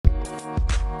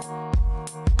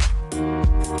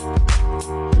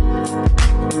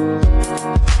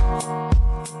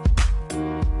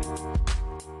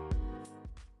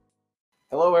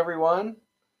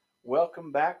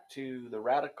welcome back to the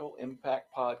Radical Impact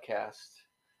Podcast.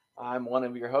 I'm one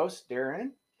of your hosts,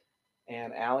 Darren,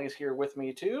 and Allie is here with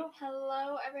me too.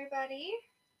 Hello, everybody.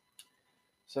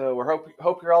 So we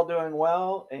hope you're all doing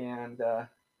well, and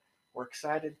we're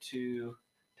excited to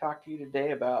talk to you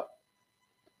today about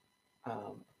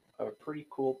a pretty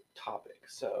cool topic.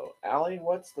 So, Allie,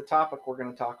 what's the topic we're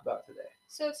going to talk about today?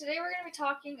 So today we're going to be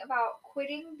talking about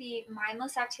quitting the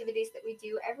mindless activities that we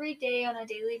do every day on a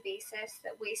daily basis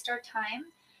that waste our time,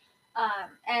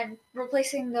 and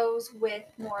replacing those with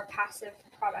more passive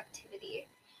productivity.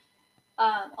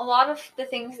 A lot of the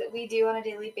things that we do on a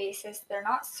daily basis, they're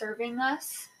not serving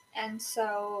us, and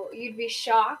so you'd be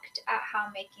shocked at how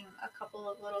making a couple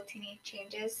of little teeny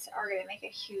changes are going to make a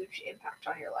huge impact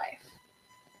on your life.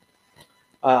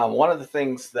 One of the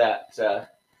things that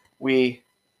we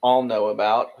all know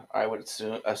about, I would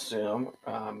assume,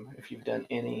 if you've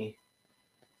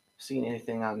seen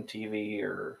anything on TV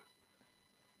or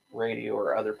radio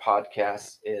or other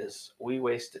podcasts, is we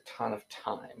waste a ton of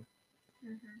time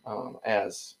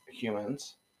as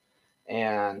humans,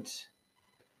 and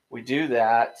we do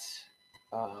that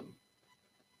on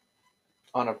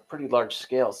a pretty large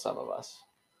scale, some of us.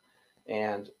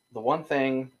 And the one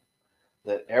thing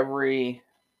that every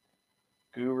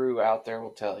guru out there will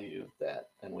tell you that,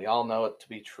 and we all know it to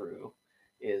be true,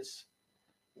 is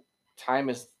time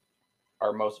is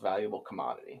our most valuable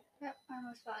commodity. Yep, our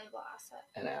most valuable asset.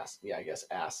 I guess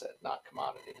asset, not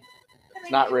commodity. It's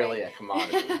not really a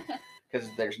commodity because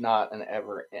there's not an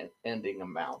ever-ending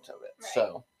amount of it. Right.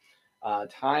 So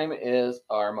time is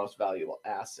our most valuable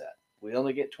asset. We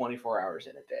only get 24 hours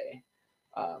in a day,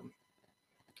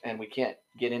 and we can't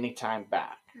get any time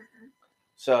back. Mm-mm.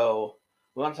 So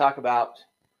we want to talk about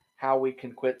how we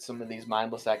can quit some of these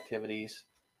mindless activities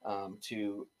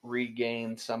to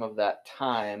regain some of that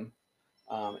time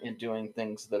in doing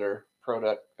things that are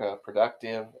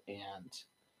productive and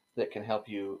that can help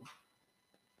you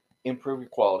improve your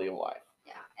quality of life.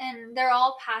 Yeah, and they're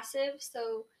all passive,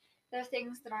 so they're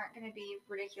things that aren't going to be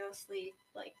ridiculously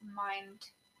mind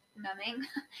numbing.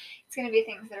 It's going to be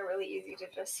things that are really easy to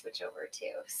just switch over to.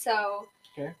 So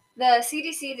The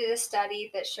CDC did a study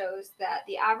that shows that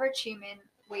the average human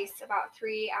wastes about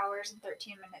 3 hours and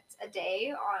 13 minutes a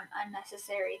day on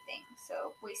unnecessary things,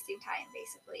 so wasting time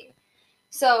basically.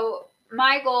 So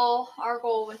our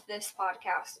goal with this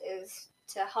podcast is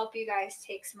to help you guys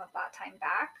take some of that time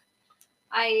back.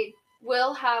 I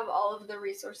will have all of the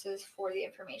resources for the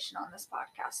information on this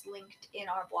podcast linked in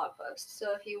our blog post.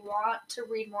 So if you want to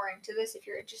read more into this, if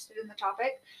you're interested in the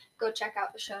topic, go check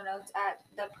out the show notes at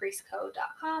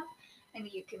thepriestco.com, and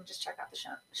you can just check out the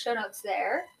show notes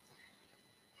there.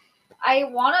 I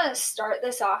want to start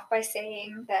this off by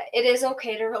saying that it is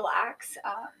okay to relax.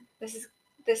 This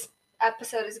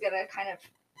episode is going to kind of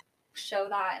show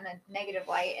that in a negative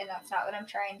light, and that's not what I'm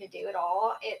trying to do at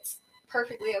all. It's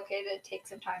perfectly okay to take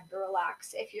some time to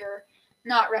relax. If you're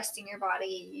not resting your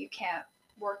body, you can't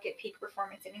work at peak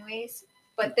performance anyways.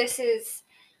 But this is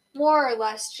more or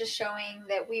less just showing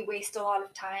that we waste a lot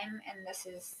of time, and this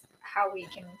is how we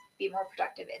can be more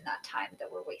productive in that time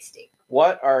that we're wasting.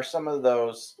 What are some of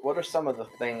the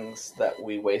things that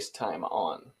we waste time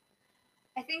on?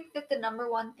 I think that the number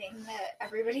one thing that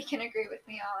everybody can agree with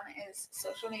me on is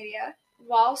social media.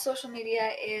 While social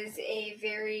media is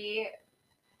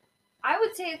I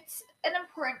would say it's an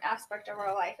important aspect of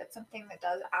our life. It's something that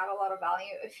does add a lot of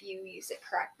value if you use it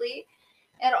correctly.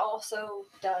 It also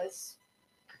does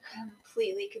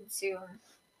completely consume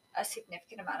a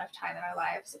significant amount of time in our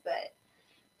lives that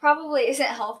probably isn't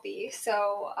healthy.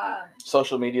 So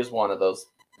social media is one of those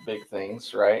big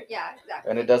things, right? Yeah, exactly.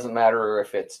 And it doesn't matter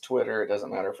if it's Twitter, it doesn't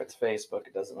matter if it's Facebook,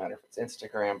 it doesn't matter if it's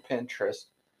Instagram, Pinterest.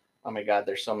 Oh my God,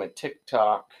 there's so many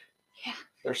TikTok. Yeah.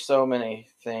 There's so many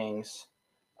things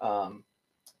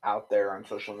out there on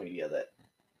social media that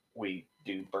we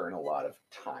do burn a lot of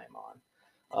time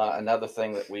on. Another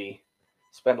thing that we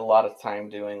spend a lot of time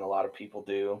doing, a lot of people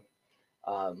do,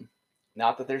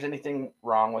 not that there's anything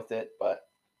wrong with it, but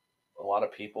a lot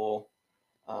of people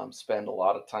spend a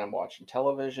lot of time watching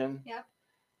television. Yep.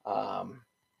 A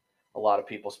lot of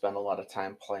people spend a lot of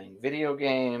time playing video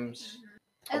games.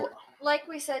 Mm-hmm. And like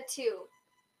we said too,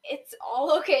 it's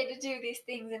all okay to do these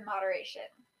things in moderation.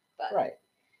 But right.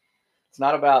 It's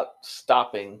not about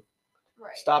stopping.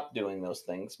 Right. Stop doing those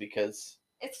things because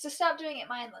it's to stop doing it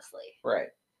mindlessly. Right.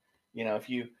 You know, if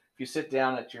you sit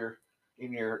down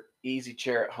in your easy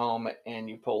chair at home and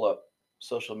you pull up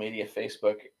social media,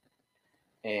 Facebook,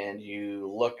 and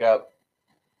you look up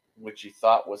what you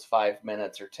thought was 5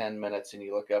 minutes or 10 minutes, and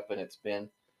you look up and it's been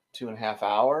 2.5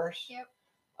 hours. Yep.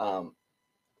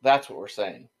 That's what we're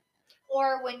saying.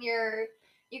 Or when you're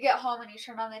you get home and you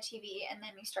turn on the TV and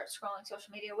then you start scrolling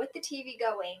social media with the TV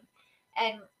going,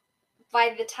 and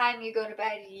by the time you go to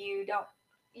bed, you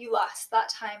lost that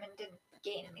time and didn't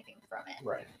gain anything from it.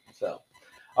 Right. So,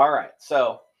 all right.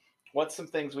 So, what's some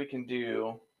things we can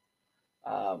do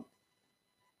um,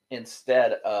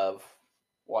 instead of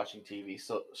watching TV,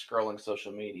 so scrolling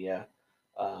social media,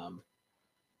 um,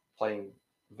 playing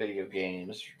video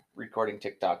games, recording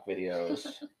TikTok videos,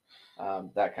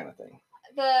 that kind of thing?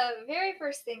 The very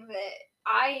first thing that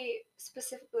I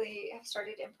specifically have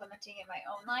started implementing in my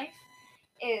own life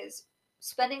is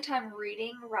spending time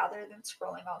reading rather than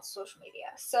scrolling on social media.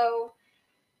 So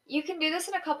you can do this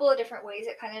in a couple of different ways.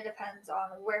 It kind of depends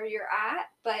on where you're at.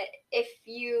 But if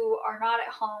you are not at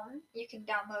home, you can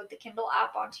download the Kindle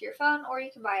app onto your phone, or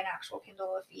you can buy an actual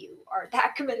Kindle if you are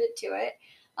that committed to it.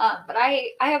 But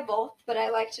I have both, but I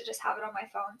like to just have it on my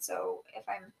phone. So if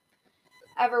I'm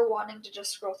ever wanting to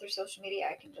just scroll through social media,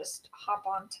 I can just hop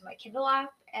onto my Kindle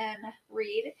app and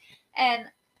read. And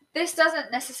this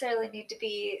doesn't necessarily need to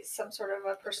be some sort of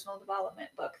a personal development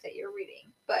book that you're reading,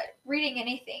 but reading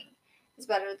anything is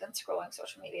better than scrolling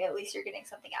social media. At least you're getting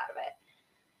something out of it.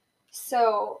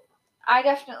 So I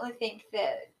definitely think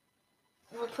that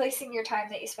replacing your time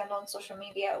that you spend on social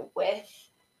media with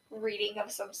reading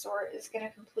of some sort is going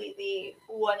to completely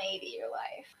 180 your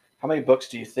life. How many books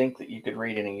do you think that you could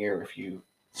read in a year if you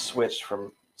switched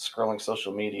from scrolling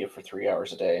social media for 3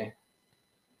 hours a day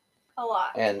A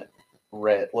lot. and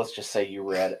read, let's just say you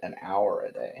read an hour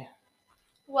a day?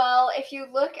 Well, if you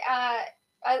look at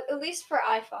least for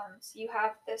iPhones, you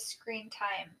have the screen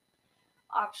time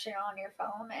option on your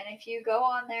phone, and if you go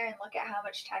on there and look at how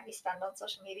much time you spend on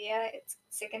social media, it's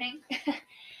sickening.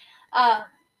 um,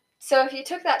 so if you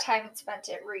took that time and spent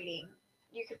it reading,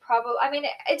 you could probably, I mean,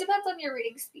 it depends on your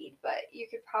reading speed, but you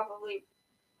could probably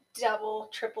double,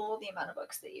 triple the amount of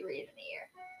books that you read in a year.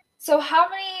 So how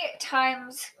many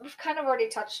times, we've kind of already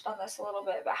touched on this a little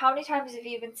bit, but how many times have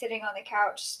you been sitting on the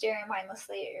couch staring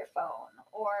mindlessly at your phone?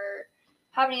 Or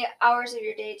how many hours of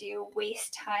your day do you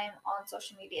waste time on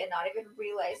social media not even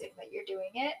realizing that you're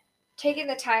doing it? Taking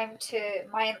the time to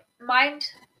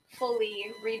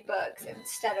mindfully read books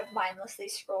instead of mindlessly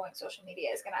scrolling social media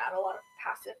is going to add a lot of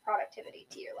passive productivity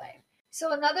to your life.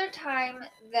 So another time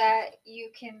that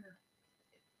you can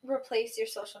replace your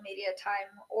social media time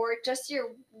or just your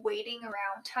waiting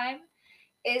around time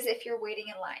is if you're waiting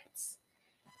in lines.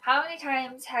 How many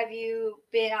times have you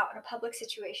been out in a public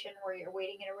situation where you're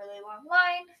waiting in a really long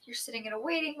line, you're sitting in a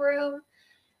waiting room,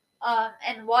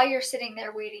 and while you're sitting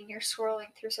there waiting, you're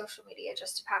scrolling through social media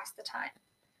just to pass the time?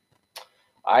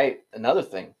 Another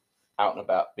thing, out and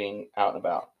about, being out and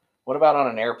about. What about on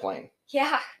an airplane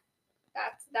Yeah,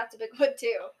 that's a big one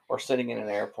too. or sitting in an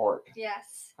airport?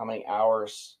 Yes. How many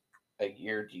hours a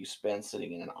year do you spend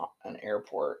sitting in an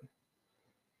airport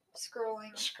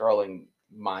scrolling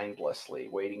mindlessly,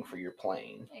 waiting for your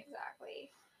plane? Exactly.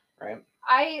 Right?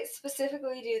 I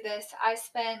specifically do this.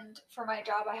 For my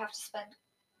job, I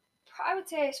would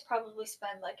say I probably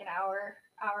spend like an hour,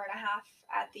 hour and a half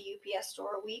at the UPS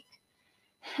store a week.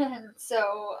 And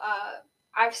so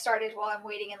I've started while I'm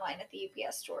waiting in line at the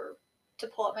UPS store to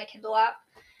pull up my Kindle app.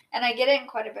 And I get in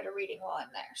quite a bit of reading while I'm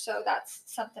there. So that's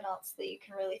something else that you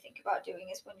can really think about doing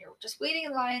is when you're just waiting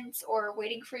in lines or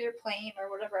waiting for your plane or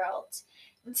whatever else.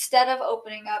 Instead of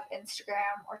opening up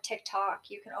Instagram or TikTok,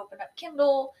 you can open up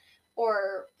Kindle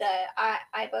or the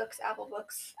iBooks, Apple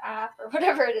Books app, or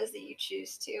whatever it is that you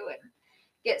choose to, and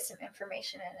get some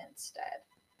information in instead.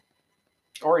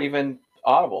 Or even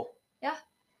Audible. Yeah.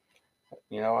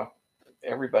 You know,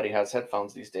 everybody has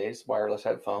headphones these days, wireless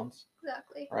headphones.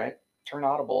 Exactly. Right? Turn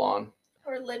Audible on.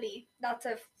 Or Libby. That's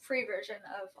a free version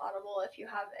of Audible if you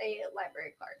have a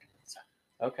library card. So.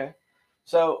 Okay.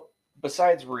 So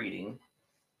besides reading,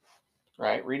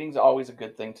 right? Reading's always a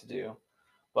good thing to do,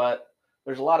 but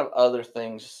there's a lot of other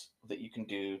things that you can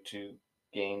do to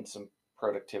gain some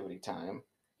productivity time.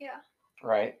 Yeah.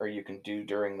 Right? Or you can do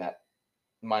during that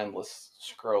mindless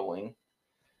scrolling.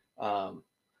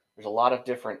 There's a lot of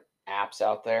different apps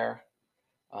out there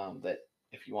that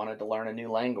if you wanted to learn a new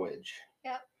language,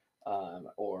 Yep.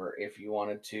 Or if you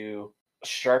wanted to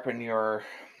sharpen your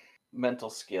mental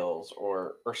skills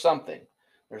or something,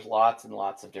 there's lots and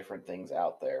lots of different things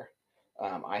out there.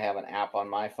 I have an app on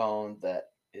my phone that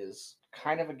is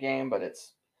kind of a game, but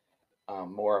it's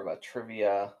more of a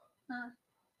trivia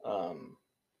um,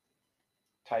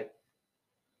 type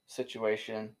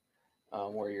situation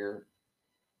where you're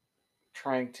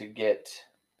trying to get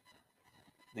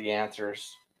the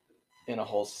answers in a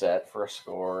whole set for a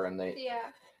score, and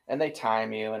they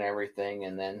time you and everything,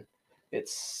 and then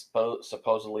it's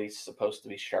supposedly supposed to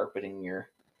be sharpening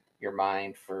your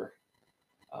mind for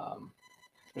Um,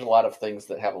 there's a lot of things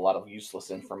that have a lot of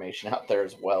useless information out there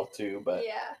as well too. But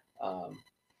Yeah.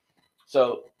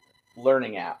 so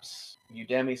learning apps.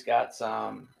 Udemy's got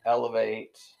some.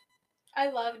 Elevate, I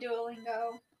love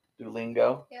Duolingo.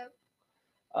 Duolingo. Yep.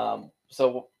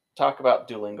 So talk about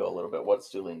Duolingo a little bit.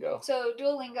 What's Duolingo? So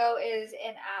Duolingo is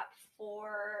an app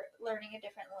for learning a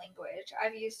different language.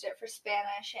 I've used it for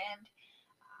Spanish and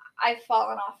I've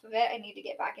fallen off of it. I need to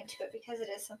get back into it because it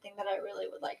is something that I really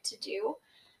would like to do,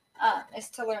 is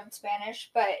to learn Spanish.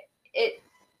 But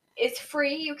it's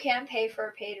free. You can pay for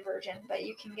a paid version, but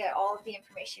you can get all of the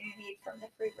information you need from the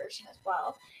free version as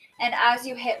well. And as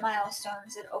you hit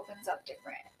milestones, it opens up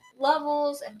different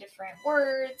levels and different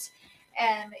words,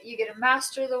 and you get to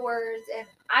master the words. And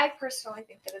I personally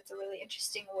think that it's a really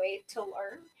interesting way to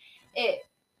learn. It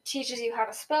teaches you how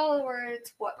to spell the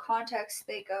words, what context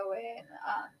they go in.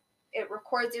 It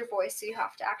records your voice, so you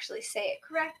have to actually say it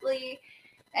correctly.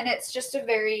 And it's just a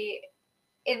very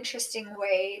interesting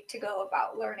way to go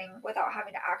about learning without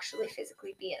having to actually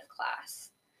physically be in a class.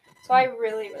 So I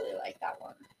really, really like that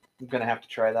one. I'm going to have to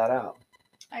try that out.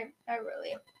 I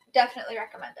really definitely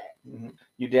recommend it.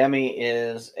 Mm-hmm. Udemy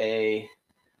is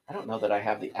I don't know that I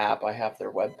have the app. I have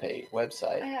their website.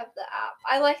 I have the app.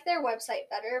 I like their website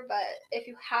better, but if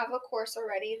you have a course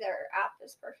already, their app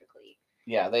is perfectly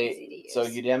easy to use. So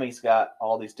Udemy's got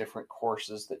all these different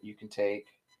courses that you can take.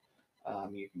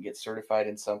 You can get certified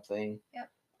in something. Yep.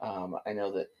 I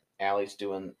know that Allie's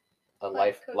doing a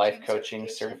Life life coaching coaching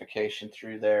certification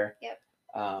through there. Yep.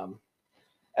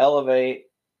 Elevate.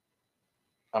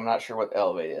 I'm not sure what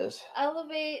Elevate is.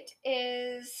 Elevate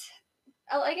is.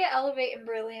 I get Elevate and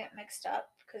Brilliant mixed up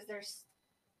because there's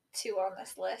two on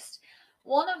this list.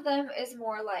 One of them is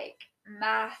more like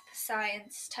math,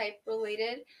 science type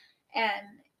related, and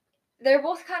they're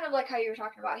both kind of like how you were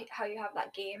talking about how you have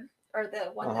that game, or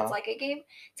the one that's like a game.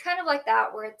 It's kind of like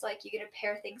that, where it's like you get to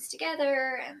pair things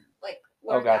together and like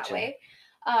learn that way.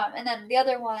 And then the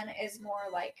other one is more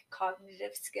like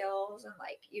cognitive skills and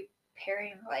like you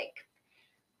pairing like,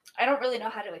 I don't really know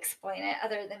how to explain it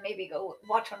other than maybe go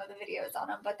watch one of the videos on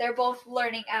them, but they're both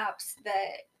learning apps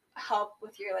that help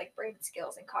with your like brain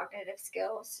skills and cognitive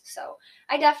skills. So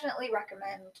I definitely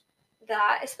recommend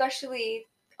that, especially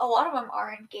a lot of them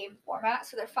are in game format,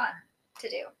 so they're fun to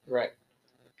do. Right.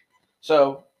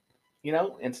 So,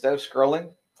 instead of scrolling,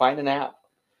 find an app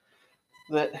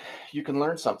that you can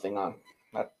learn something on.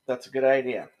 That's a good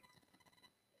idea.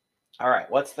 All right,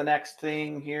 what's the next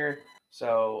thing here?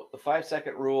 So the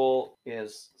 5-second rule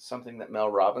is something that Mel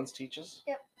Robbins teaches.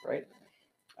 Yep. Right?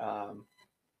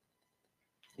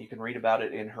 You can read about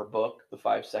it in her book, The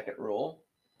 5-Second Rule.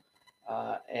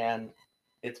 And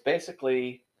it's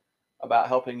basically about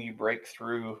helping you break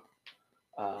through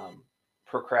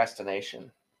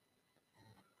procrastination.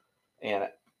 And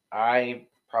I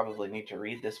probably need to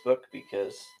read this book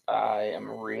because I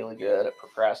am really good at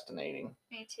procrastinating.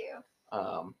 Me too.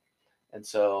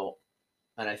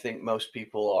 And I think most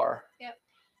people are. Yep.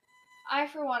 I,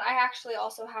 for one, I actually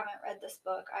also haven't read this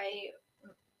book. I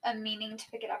am meaning to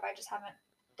pick it up. I just haven't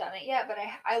done it yet. But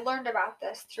I learned about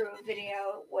this through a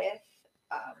video with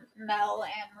Mel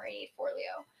and Marie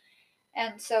Forleo.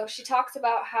 And so she talks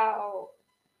about how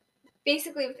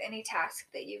basically with any task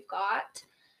that you've got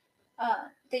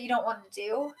that you don't want to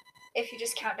do, if you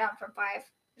just count down from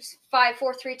 5,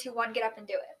 4, 3, 2, 1, get up and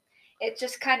do it. It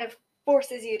just kind of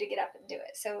forces you to get up and do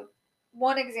it. So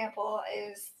one example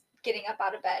is getting up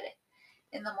out of bed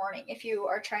in the morning. If you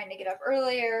are trying to get up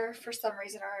earlier for some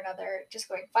reason or another, just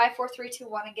going 5, 4, 3, 2,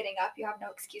 1 and getting up, you have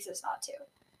no excuses not to.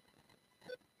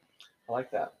 I like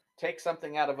that. Take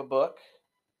something out of a book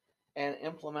and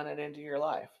implement it into your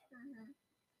life. Mm-hmm.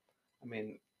 I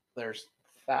mean, there's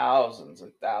thousands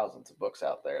and thousands of books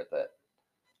out there that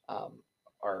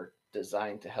are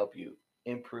designed to help you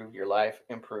improve your life,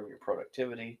 improve your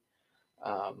productivity,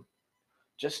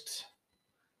 just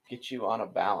get you on a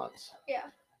balance. Yeah.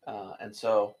 And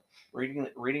so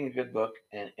reading a good book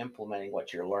and implementing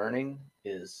what you're learning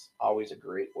is always a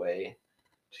great way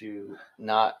to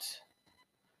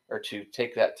to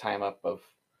take that time up of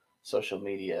social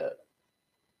media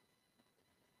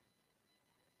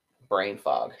brain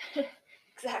fog.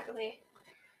 Exactly.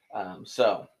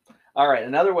 All right.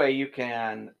 Another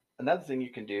thing you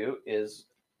can do is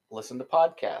listen to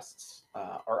podcasts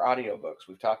or audiobooks.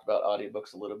 We've talked about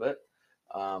audiobooks a little bit.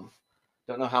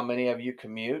 Don't know how many of you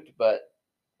commute, but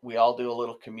we all do a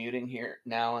little commuting here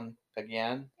now and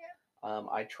again. Yeah.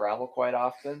 I travel quite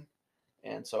often,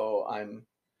 and so I'm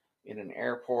in an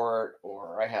airport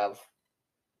or I have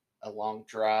a long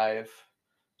drive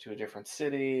to a different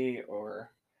city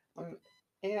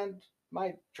and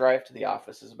my drive to the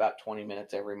office is about 20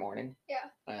 minutes every morning. Yeah.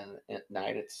 And at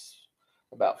night it's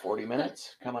about 40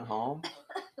 minutes coming home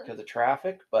because of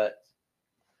traffic. But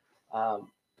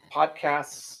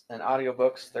podcasts and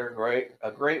audiobooks, they're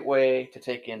a great way to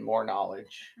take in more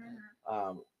knowledge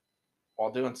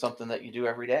while doing something that you do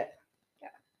every day.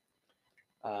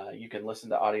 Yeah. You can listen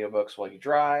to audiobooks while you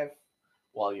drive,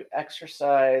 while you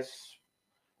exercise,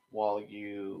 while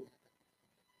you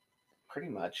pretty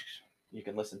much you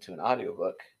can listen to an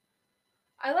audiobook.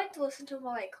 I like to listen to them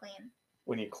while I clean.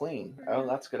 When you clean. Oh,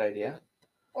 that's a good idea.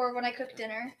 Or when I cook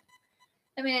dinner.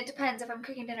 I mean, it depends. If I'm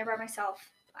cooking dinner by myself,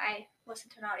 I listen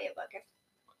to an audiobook. If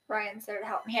Ryan's there to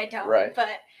help me, I don't. Right.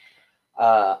 But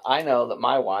I know that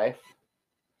my wife,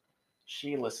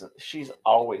 she's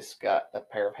always got a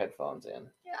pair of headphones in.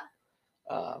 Yeah.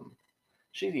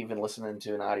 She's even listening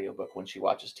to an audiobook when she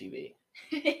watches TV.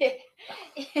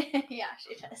 Yeah,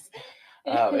 she does.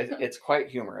 It's quite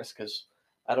humorous because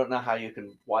I don't know how you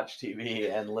can watch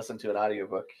TV and listen to an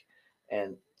audiobook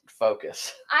and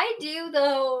focus. I do,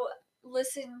 though,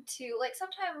 listen to, like,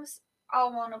 sometimes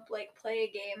I'll want to, like, play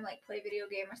a game, like, play a video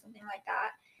game or something like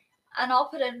that. And I'll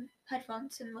put in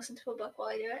headphones and listen to a book while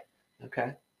I do it.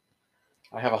 Okay.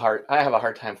 I have a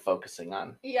hard time focusing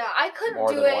on. Yeah, I couldn't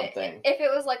more do than it one thing. if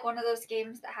it was like one of those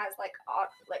games that has like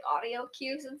audio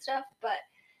cues and stuff. But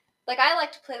like I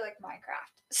like to play like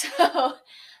Minecraft, so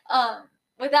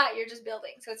with that you're just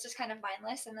building, so it's just kind of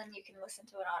mindless, and then you can listen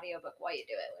to an audiobook while you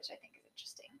do it, which I think is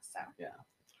interesting. So yeah,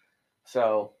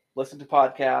 so listen to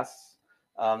podcasts.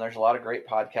 There's a lot of great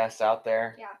podcasts out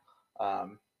there. Yeah.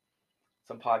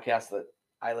 Some podcasts that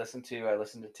I listen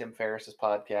to Tim Ferriss's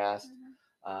podcast.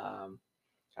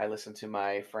 I listen to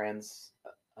my friends,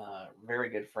 very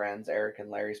good friends, Eric and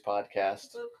Larry's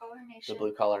podcast, The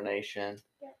Blue Collar Nation.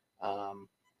 Yeah.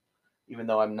 Even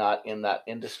though I'm not in that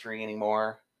industry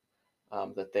anymore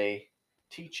that they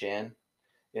teach in,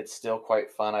 it's still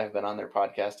quite fun. I've been on their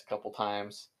podcast a couple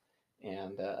times,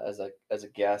 and as a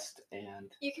guest,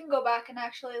 and you can go back and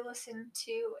actually listen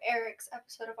to Eric's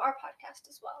episode of our podcast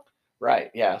as well.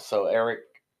 Right. Yeah. So Eric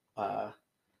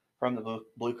from the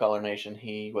Blue Collar Nation,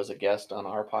 he was a guest on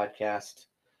our podcast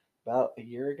about a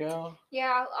year ago.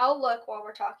 Yeah, I'll look while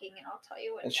we're talking, and I'll tell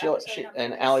you what.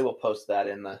 And Allie will post that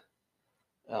in the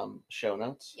show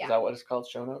notes. Yeah. Is that what it's called?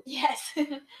 Show notes? Yes.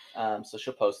 So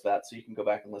she'll post that, so you can go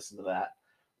back and listen to that.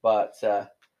 But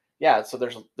yeah, so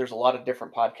there's a lot of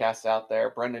different podcasts out there.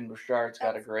 Brendan Bouchard's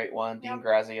got a great one. Yep. Dean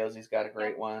Graziosi's got a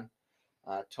great one.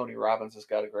 Tony Robbins has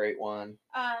got a great one.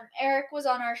 Eric was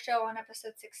on our show on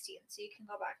episode 16, so you can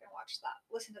go back and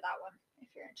listen to that one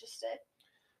if you're interested.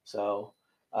 So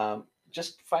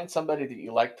just find somebody that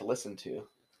you like to listen to.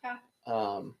 Yeah.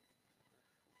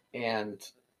 And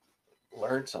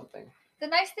learn something. The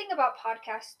nice thing about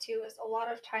podcasts too is a lot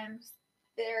of times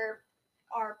there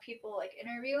are people like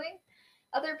interviewing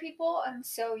other people, and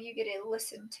so you get to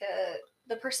listen to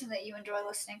the person that you enjoy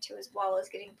listening to as well as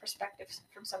getting perspectives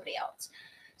from somebody else.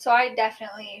 So I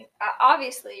definitely,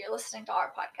 obviously you're listening to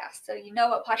our podcast, so you know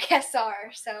what podcasts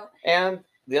are. So and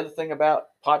the other thing about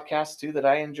podcasts too that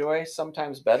I enjoy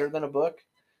sometimes better than a book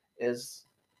is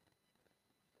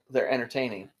they're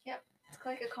entertaining. Yep. It's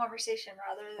like a conversation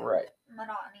rather than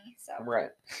monotony. So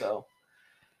right. So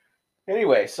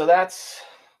anyway, so that's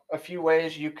a few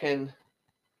ways you can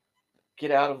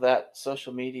get out of that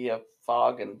social media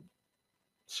fog and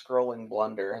scrolling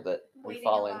blunder that we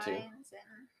fall into.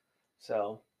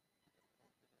 So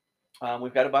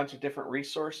we've got a bunch of different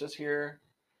resources here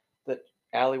that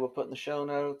Allie will put in the show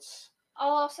notes. I'll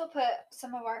also put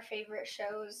some of our favorite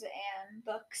shows and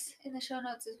books in the show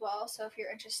notes as well. So if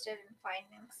you're interested in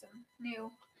finding some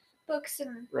new books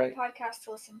and podcasts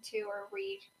to listen to or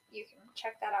read, you can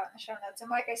check that out in the show notes. And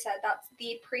like I said, that's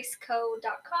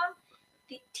thepreececo.com,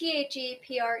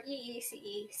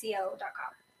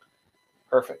 thepreececo.com.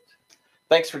 Perfect.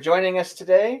 Thanks for joining us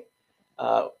today.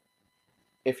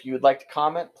 If you would like to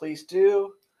comment, please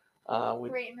do.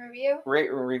 Rate and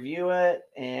review it,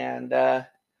 and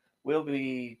we'll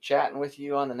be chatting with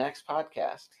you on the next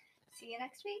podcast. See you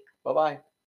next week. Bye-bye.